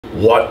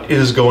What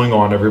is going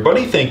on,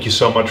 everybody? Thank you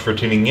so much for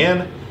tuning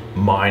in.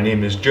 My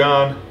name is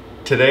John.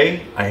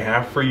 Today I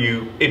have for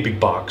you a big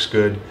box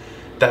good.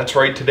 That's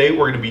right, today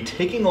we're going to be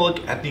taking a look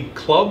at the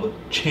Club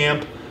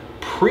Champ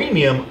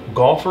Premium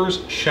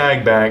Golfer's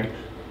Shag Bag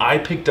I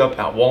picked up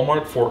at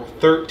Walmart for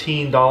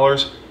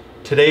 $13.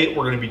 Today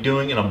we're going to be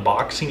doing an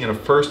unboxing and a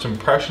first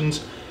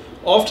impressions.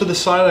 Off to the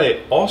side, I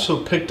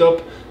also picked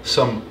up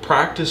some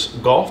practice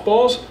golf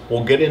balls.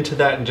 We'll get into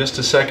that in just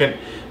a second.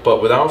 But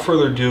without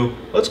further ado,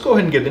 let's go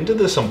ahead and get into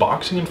this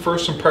unboxing and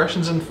first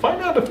impressions and find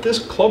out if this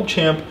Club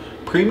Champ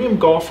Premium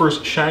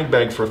Golfer's Shag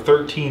Bag for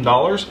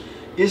 $13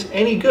 is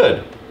any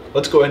good.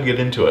 Let's go ahead and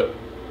get into it.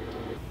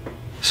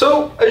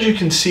 So, as you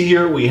can see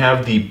here, we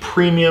have the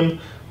Premium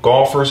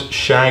Golfer's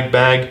Shag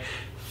Bag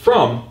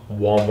from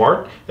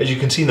Walmart. As you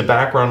can see in the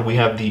background, we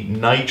have the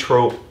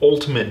Nitro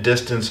Ultimate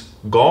Distance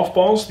golf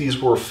balls.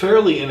 These were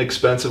fairly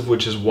inexpensive,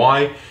 which is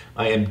why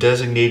I am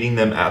designating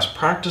them as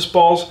practice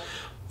balls.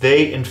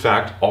 They, in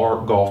fact,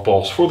 are golf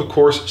balls for the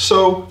course,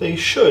 so they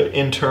should,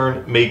 in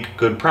turn, make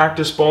good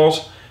practice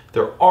balls.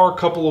 There are a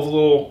couple of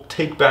little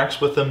take-backs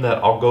with them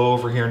that I'll go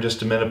over here in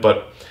just a minute,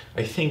 but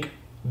I think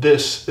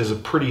this is a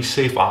pretty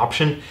safe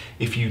option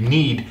if you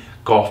need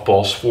golf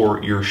balls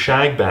for your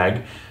shag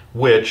bag,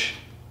 which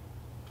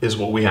is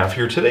what we have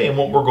here today and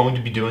what we're going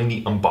to be doing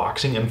the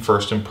unboxing and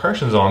first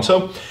impressions on.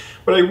 So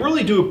what I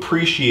really do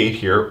appreciate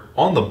here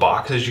on the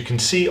box, as you can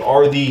see,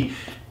 are the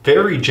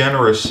very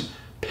generous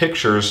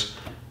pictures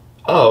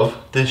of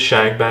this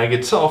shag bag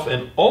itself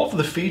and all of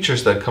the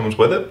features that comes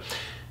with it.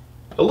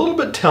 A little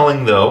bit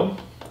telling though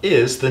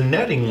is the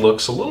netting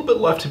looks a little bit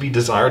left to be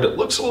desired. It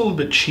looks a little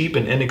bit cheap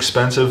and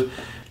inexpensive.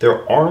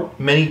 There aren't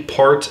many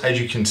parts, as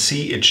you can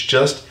see. It's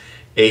just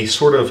a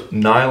sort of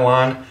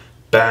nylon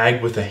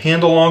bag with a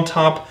handle on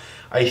top.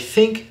 I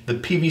think the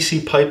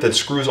PVC pipe that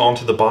screws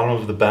onto the bottom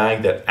of the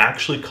bag that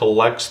actually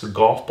collects the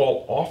golf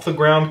ball off the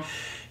ground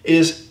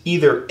is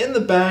either in the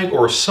bag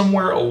or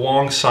somewhere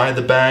alongside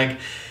the bag.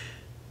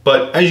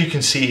 But as you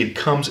can see, it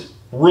comes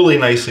really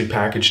nicely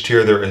packaged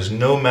here. There is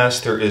no mess,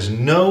 there is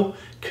no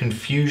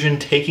confusion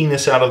taking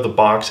this out of the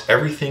box.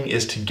 Everything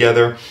is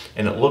together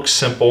and it looks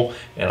simple,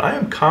 and I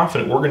am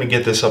confident we're going to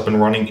get this up and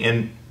running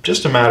in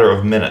just a matter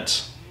of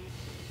minutes.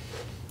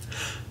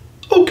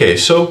 Okay,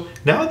 so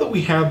now that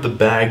we have the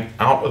bag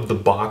out of the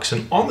box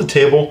and on the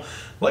table,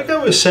 like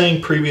I was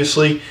saying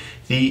previously,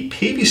 the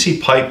PVC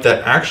pipe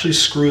that actually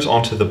screws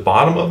onto the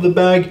bottom of the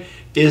bag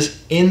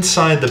is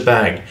inside the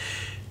bag.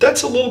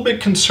 That's a little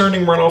bit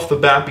concerning right off the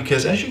bat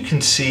because, as you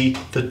can see,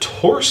 the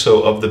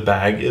torso of the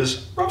bag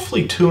is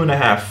roughly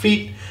 2.5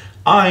 feet.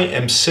 I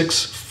am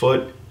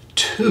 6'2".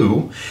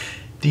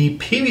 The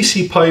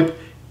PVC pipe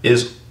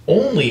is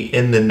only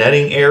in the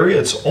netting area.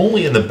 It's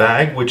only in the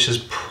bag, which is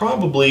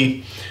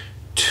probably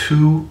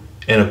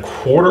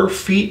 2.25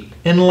 feet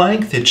in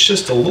length. It's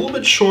just a little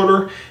bit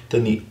shorter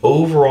than the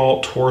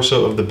overall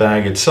torso of the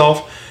bag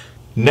itself.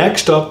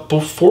 Next up,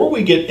 before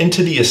we get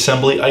into the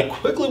assembly, I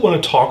quickly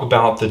want to talk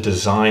about the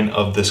design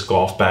of this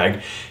golf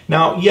bag.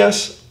 Now,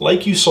 yes,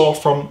 like you saw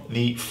from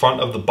the front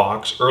of the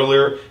box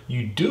earlier,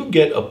 you do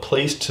get a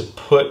place to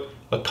put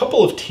a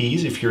couple of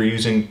tees if you're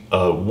using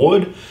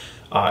wood.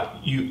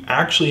 You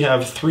actually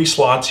have 3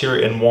 slots here,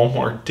 and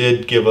Walmart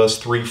did give us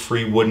 3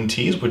 free wooden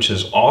tees, which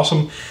is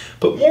awesome.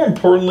 But more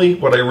importantly,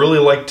 what I really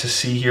like to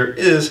see here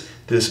is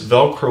this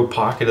Velcro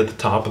pocket at the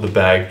top of the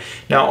bag.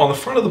 Now, on the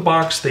front of the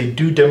box, they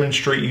do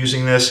demonstrate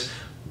using this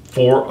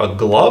for a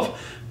glove,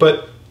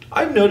 but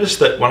I've noticed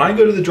that when I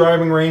go to the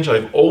driving range,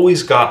 I've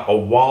always got a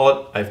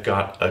wallet, I've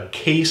got a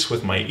case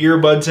with my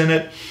earbuds in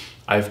it,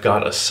 I've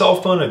got a cell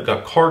phone, I've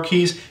got car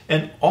keys,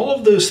 and all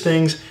of those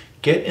things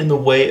get in the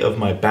way of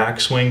my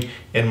backswing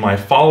and my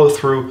follow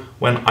through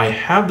when I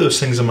have those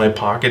things in my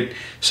pocket.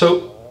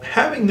 So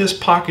having this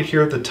pocket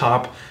here at the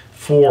top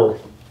for,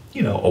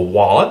 you know, a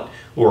wallet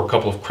or a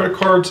couple of credit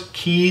cards,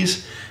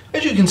 keys.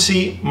 As you can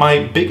see,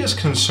 my biggest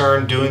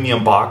concern doing the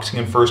unboxing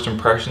and first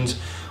impressions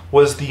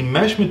was the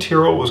mesh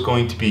material was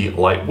going to be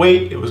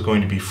lightweight, it was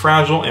going to be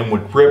fragile and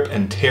would rip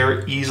and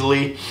tear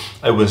easily.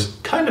 I was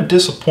kind of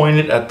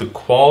disappointed at the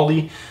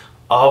quality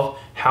of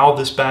how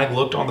this bag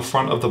looked on the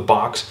front of the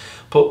box.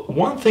 But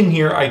one thing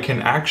here I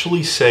can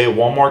actually say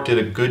Walmart did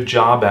a good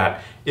job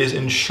at is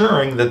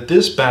ensuring that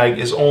this bag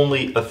is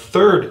only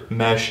 1/3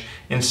 mesh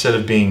instead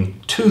of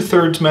being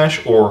 2/3 mesh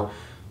or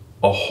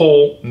a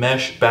whole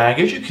mesh bag.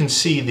 As you can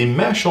see, the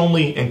mesh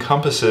only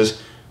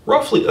encompasses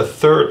roughly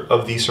 1/3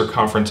 of the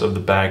circumference of the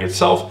bag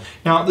itself.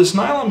 Now, this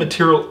nylon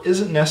material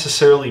isn't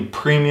necessarily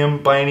premium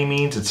by any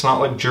means. It's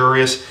not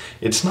luxurious.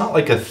 It's not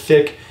like a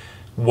thick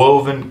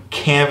woven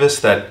canvas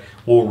that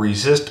will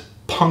resist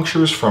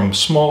punctures from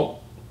small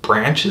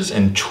branches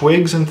and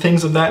twigs and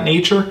things of that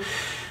nature,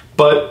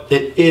 but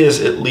it is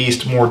at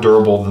least more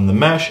durable than the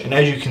mesh. And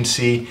as you can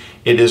see,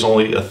 it is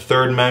only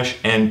 1/3 mesh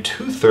and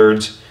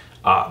 2/3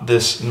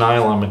 this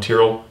nylon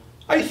material,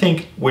 I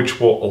think, which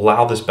will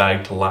allow this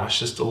bag to last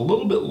just a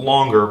little bit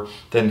longer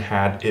than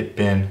had it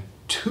been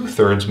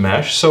 2/3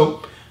 mesh.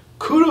 So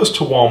kudos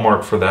to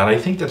Walmart for that. I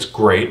think that's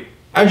great.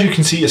 As you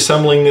can see,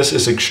 assembling this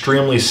is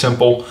extremely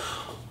simple.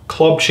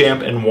 Club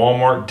Champ and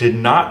Walmart did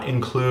not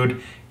include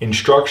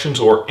instructions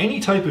or any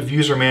type of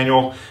user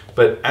manual,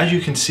 but as you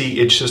can see,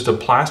 it's just a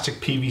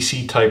plastic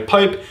PVC type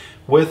pipe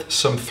with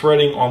some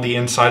threading on the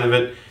inside of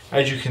it.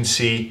 As you can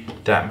see,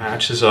 that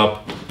matches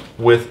up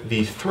with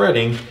the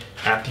threading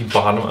at the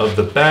bottom of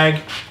the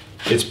bag.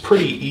 It's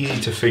pretty easy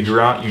to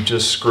figure out. You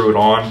just screw it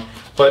on.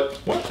 But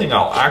one thing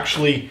I'll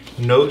actually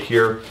note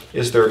here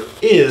is there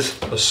is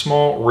a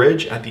small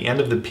ridge at the end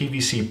of the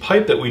PVC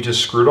pipe that we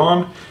just screwed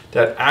on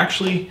that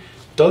actually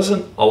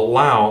doesn't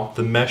allow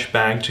the mesh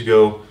bag to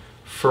go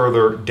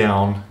further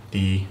down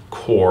the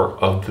core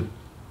of the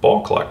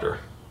ball collector.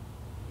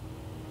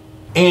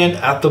 And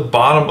at the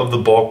bottom of the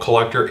ball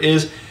collector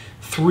is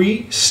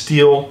 3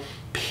 steel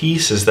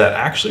pieces that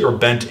actually are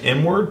bent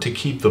inward to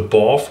keep the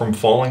ball from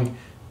falling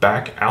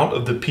back out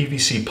of the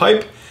PVC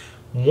pipe.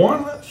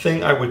 One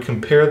thing I would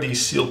compare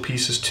these steel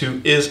pieces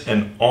to is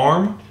an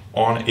arm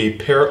on a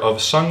pair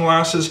of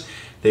sunglasses.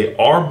 They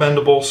are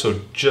bendable,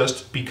 so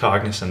just be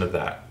cognizant of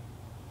that.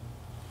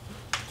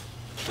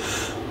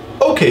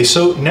 Okay,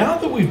 so now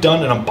that we've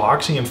done an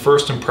unboxing and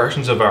first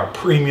impressions of our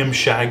premium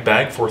Shag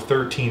bag for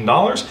 $13,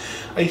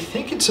 I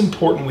think it's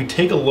important we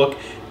take a look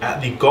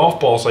at the golf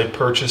balls I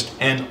purchased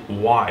and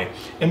why.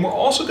 And we're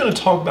also going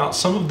to talk about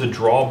some of the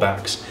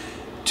drawbacks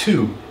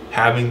to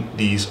having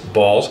these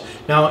balls.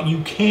 Now,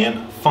 you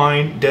can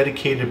find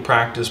dedicated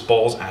practice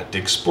balls at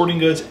Dick's Sporting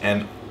Goods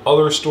and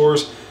other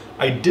stores.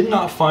 I did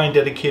not find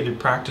dedicated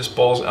practice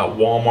balls at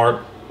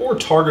Walmart or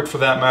Target for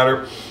that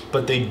matter,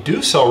 but they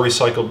do sell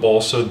recycled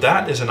balls, so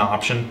that is an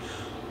option.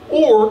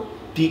 Or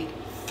the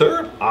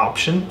third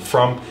option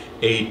from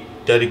a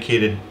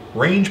dedicated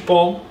range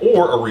ball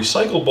or a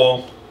recycled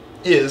ball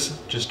is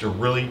just a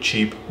really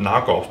cheap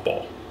knockoff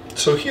ball.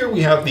 So here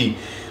we have the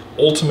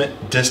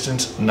Ultimate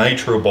Distance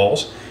Nitro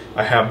balls.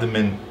 I have them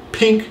in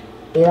pink,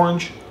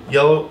 orange,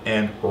 yellow,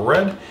 and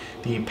red.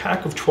 The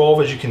pack of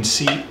 12, as you can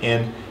see,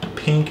 in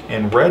pink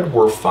and red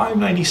were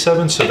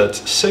 $5.97, so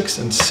that's 6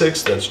 and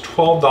 6, that's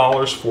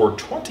 $12 for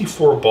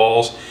 24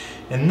 balls.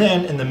 And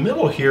then in the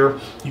middle here,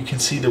 you can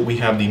see that we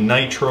have the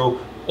Nitro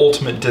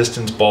Ultimate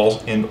Distance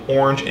balls in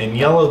orange and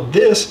yellow.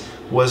 This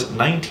was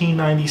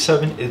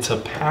 $19.97. It's a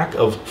pack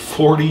of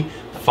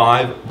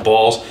 45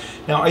 balls.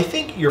 Now, I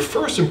think your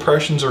first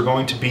impressions are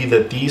going to be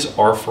that these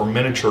are for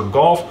miniature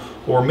golf,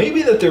 or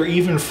maybe that they're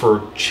even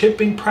for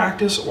chipping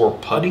practice or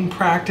putting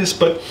practice,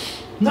 but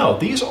no,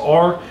 these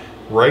are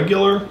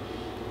regular,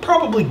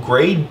 probably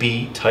grade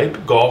B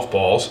type golf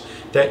balls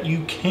that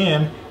you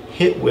can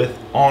hit with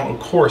on a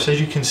course. As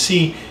you can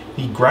see,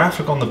 the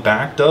graphic on the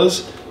back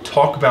does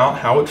talk about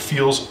how it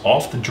feels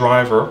off the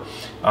driver.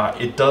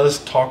 It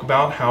does talk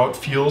about how it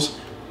feels,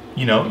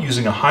 you know,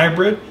 using a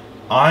hybrid,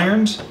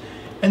 irons,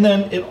 and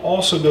then it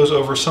also goes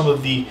over some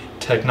of the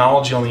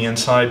technology on the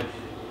inside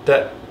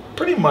that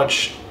pretty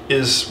much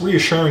is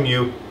reassuring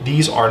you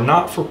these are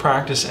not for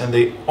practice and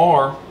they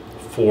are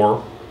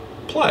for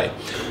play.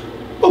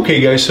 Okay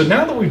guys, so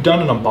now that we've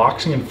done an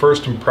unboxing and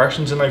first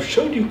impressions and I've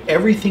showed you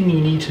everything you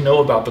need to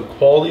know about the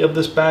quality of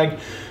this bag,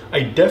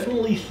 I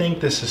definitely think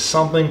this is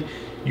something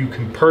you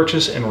can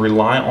purchase and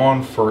rely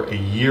on for a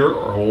year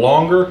or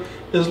longer,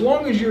 as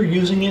long as you're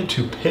using it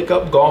to pick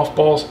up golf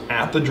balls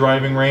at the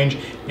driving range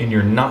and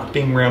you're not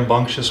being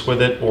rambunctious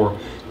with it or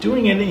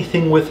doing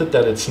anything with it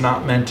that it's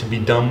not meant to be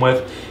done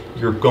with.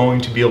 You're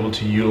going to be able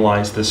to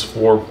utilize this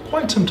for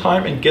quite some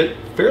time and get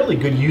fairly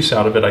good use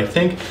out of it. I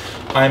think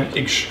I'm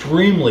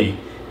extremely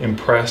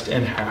impressed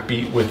and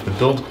happy with the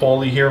build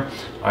quality here.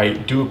 I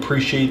do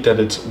appreciate that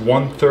it's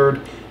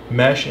 1/3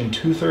 mesh and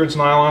 2/3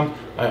 nylon.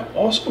 I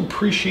also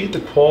appreciate the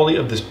quality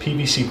of this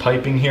PVC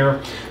piping here.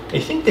 I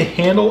think the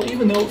handle,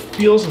 even though it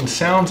feels and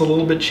sounds a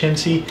little bit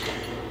chintzy,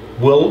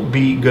 will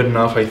be good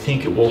enough. I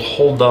think it will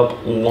hold up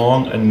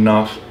long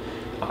enough.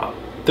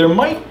 There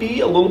might be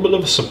a little bit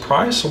of a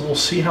surprise, so we'll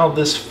see how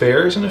this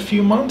fares in a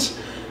few months.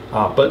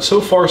 But so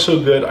far so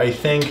good. I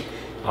think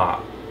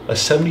a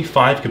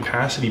 75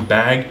 capacity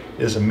bag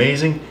is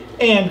amazing.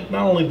 And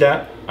not only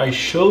that, I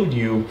showed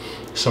you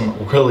some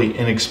really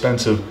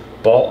inexpensive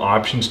ball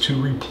options to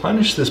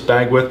replenish this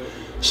bag with.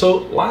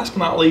 So last but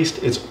not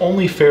least, it's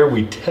only fair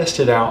we test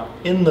it out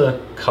in the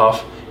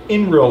cuff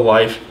in real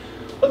life.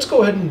 Let's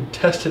go ahead and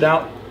test it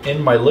out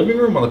in my living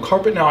room on the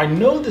carpet. Now I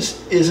know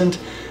this isn't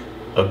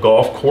a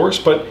golf course,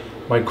 but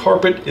my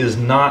carpet is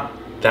not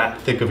that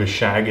thick of a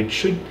shag. It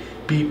should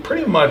be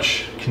pretty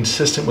much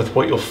consistent with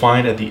what you'll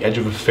find at the edge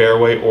of a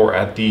fairway or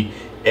at the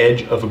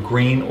edge of a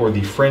green or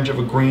the fringe of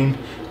a green,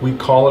 we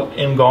call it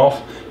in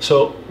golf.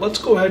 So let's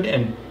go ahead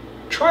and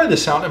try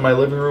this out in my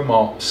living room.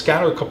 I'll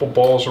scatter a couple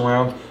balls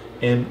around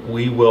and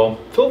we will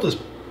fill this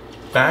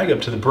bag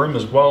up to the brim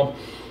as well.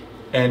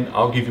 And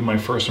I'll give you my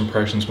first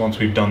impressions once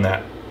we've done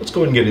that. Let's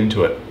go ahead and get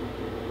into it.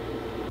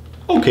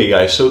 Okay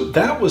guys, so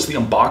that was the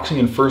unboxing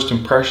and first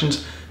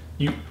impressions.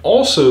 You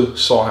also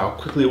saw how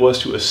quickly it was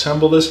to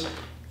assemble this.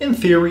 In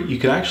theory, you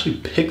could actually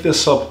pick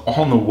this up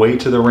on the way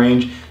to the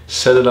range,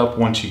 set it up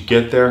once you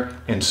get there,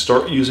 and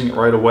start using it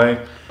right away.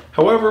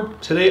 However,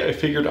 today I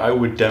figured I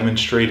would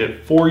demonstrate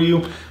it for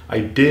you. I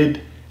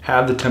did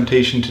had the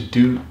temptation to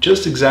do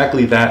just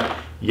exactly that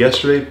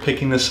yesterday,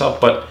 picking this up,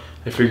 but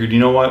I figured, you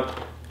know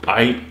what?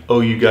 I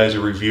owe you guys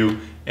a review,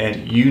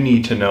 and you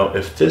need to know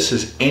if this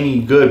is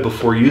any good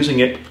before using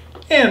it,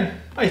 and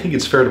I think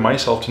it's fair to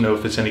myself to know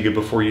if it's any good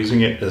before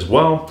using it as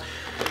well.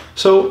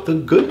 So the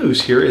good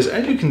news here is,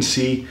 as you can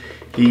see,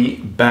 the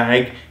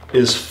bag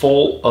is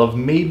full of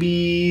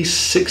maybe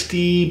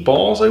 60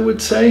 balls, I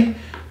would say,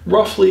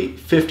 roughly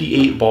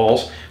 58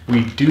 balls.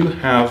 We do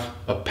have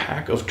a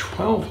pack of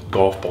 12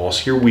 golf balls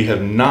here we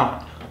have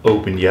not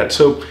opened yet.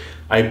 So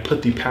I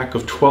put the pack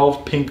of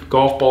 12 pink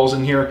golf balls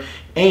in here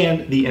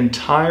and the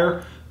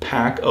entire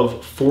pack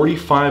of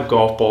 45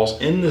 golf balls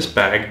in this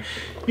bag.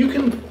 You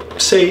can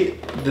say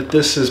that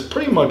this is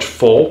pretty much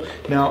full.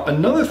 Now,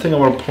 another thing I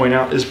want to point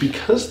out is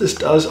because this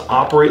does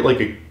operate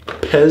like a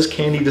Pez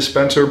candy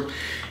dispenser,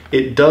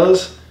 it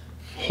does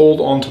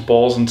hold onto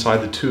balls inside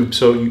the tube.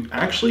 So you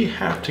actually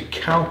have to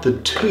count the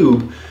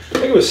tube.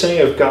 Like I was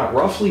saying, I've got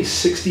roughly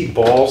 60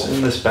 balls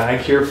in this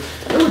bag here.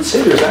 I would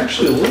say there's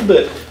actually a little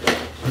bit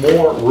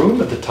more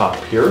room at the top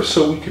here,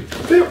 so we could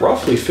fit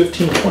roughly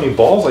 15, 20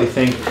 balls, I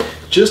think,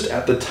 just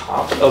at the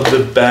top of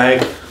the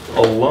bag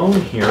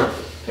alone here.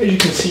 As you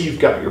can see, you've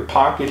got your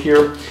pocket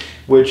here,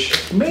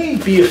 which may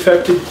be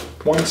affected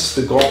once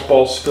the golf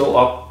balls fill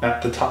up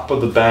at the top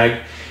of the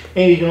bag.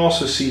 And you can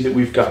also see that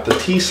we've got the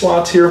T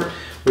slots here,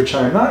 which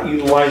I'm not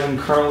utilizing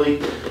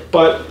currently,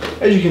 but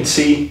as you can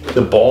see,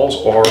 the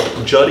balls are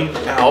jutting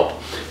out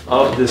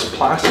of this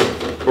plastic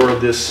or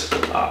this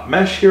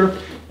mesh here,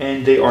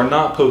 and they are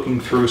not poking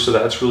through, so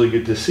that's really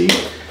good to see.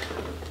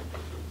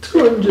 Let's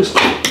go ahead and just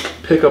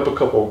pick up a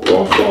couple of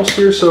golf balls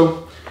here.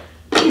 So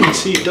you can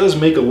see it does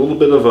make a little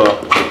bit of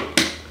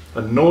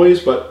a noise,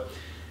 but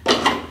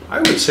I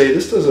would say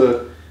this does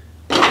a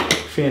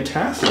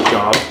fantastic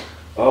job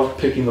of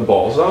picking the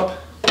balls up.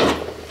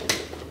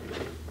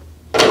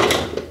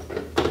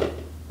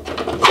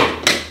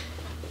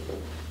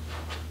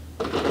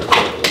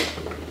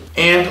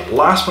 And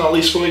last but not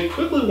least, what I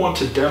quickly want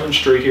to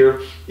demonstrate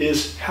here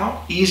is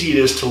how easy it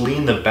is to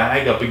lean the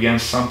bag up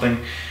against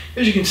something.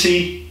 As you can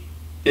see,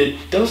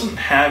 it doesn't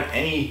have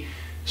any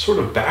sort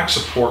of back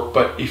support,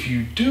 but if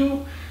you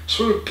do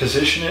sort of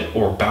position it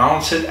or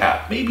balance it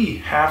at maybe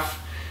half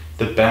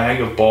the bag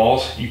of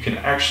balls, you can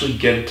actually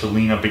get it to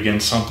lean up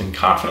against something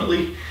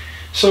confidently.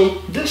 So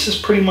this is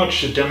pretty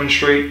much to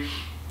demonstrate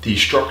the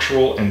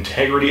structural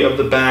integrity of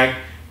the bag.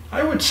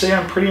 I would say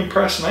I'm pretty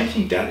impressed, and I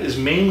think that is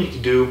mainly to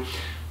do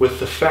with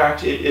the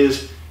fact it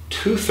is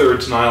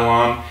 2/3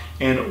 nylon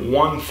and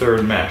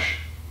 1/3 mesh.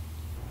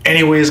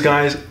 Anyways,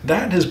 guys,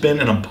 that has been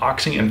an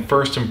unboxing and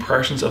first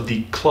impressions of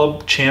the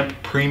Club Champ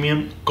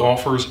Premium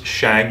Golfer's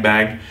Shag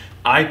Bag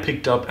I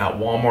picked up at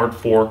Walmart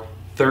for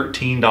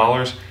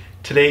 $13.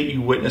 Today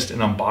you witnessed an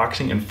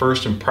unboxing and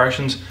first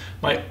impressions.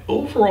 My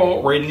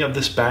overall rating of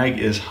this bag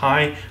is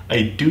high.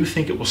 I do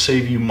think it will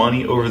save you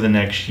money over the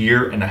next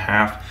year and a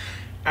half.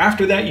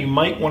 After that, you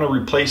might want to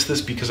replace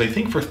this because I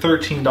think for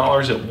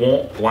 $13 it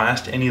won't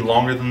last any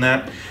longer than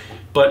that.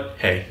 But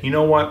hey, you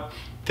know what?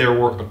 There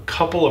were a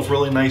couple of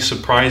really nice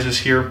surprises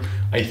here.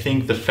 I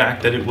think the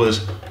fact that it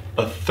was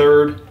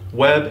 1/3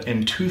 web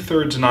and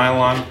 2/3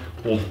 nylon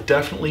will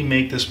definitely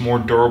make this more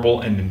durable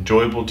and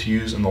enjoyable to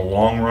use in the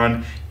long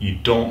run. You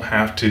don't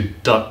have to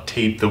duct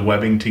tape the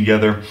webbing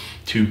together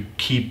to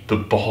keep the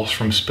balls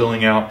from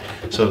spilling out.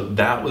 So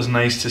that was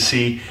nice to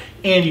see.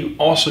 And you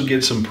also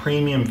get some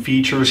premium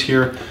features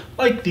here,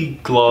 like the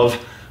glove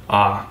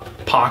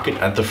pocket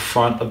at the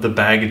front of the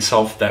bag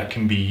itself that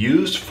can be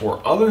used for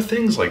other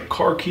things like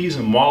car keys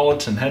and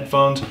wallets and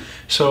headphones.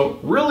 So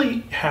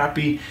really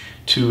happy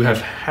to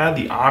have had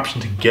the option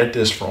to get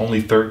this for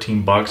only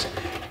 13 bucks.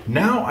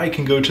 Now I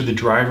can go to the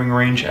driving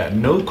range at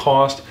no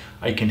cost.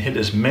 I can hit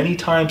as many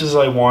times as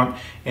I want,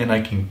 and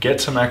I can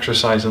get some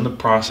exercise in the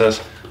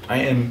process. I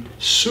am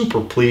super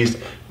pleased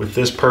with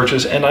this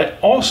purchase, and I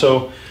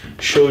also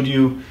showed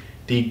you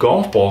the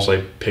golf balls I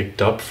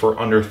picked up for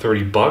under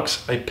 30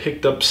 bucks. I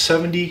picked up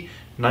 70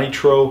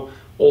 Nitro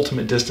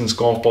Ultimate Distance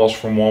golf balls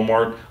from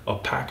Walmart, a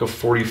pack of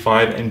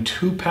 45 and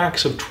 2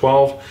 packs of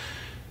 12.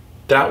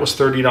 That was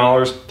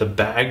 $30. The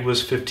bag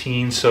was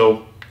 $15,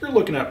 so you're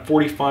looking at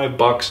 45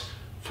 bucks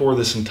for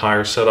this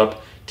entire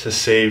setup to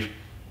save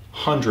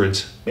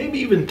hundreds, maybe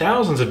even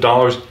thousands of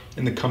dollars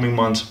in the coming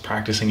months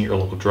practicing at your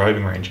local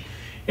driving range.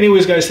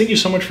 Anyways, guys, thank you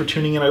so much for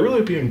tuning in. I really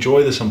hope you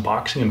enjoy this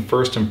unboxing and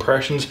first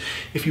impressions.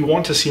 If you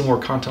want to see more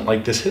content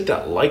like this, hit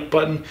that like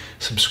button,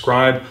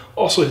 subscribe,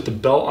 also hit the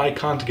bell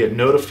icon to get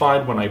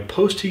notified when I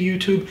post to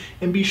YouTube,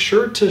 and be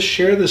sure to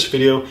share this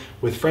video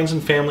with friends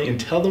and family and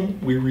tell them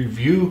we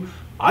review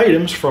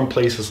items from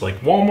places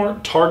like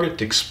Walmart, Target,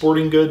 Dick's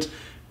Sporting Goods,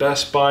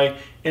 Best Buy,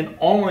 and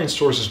online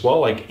stores as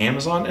well, like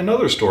Amazon and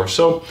other stores.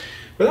 So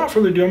without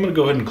further ado, I'm going to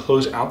go ahead and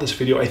close out this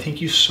video. I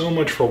thank you so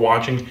much for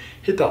watching.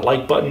 Hit that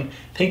like button.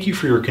 Thank you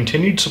for your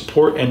continued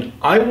support, and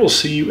I will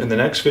see you in the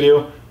next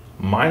video.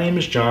 My name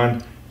is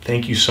John.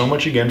 Thank you so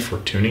much again for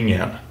tuning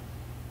in.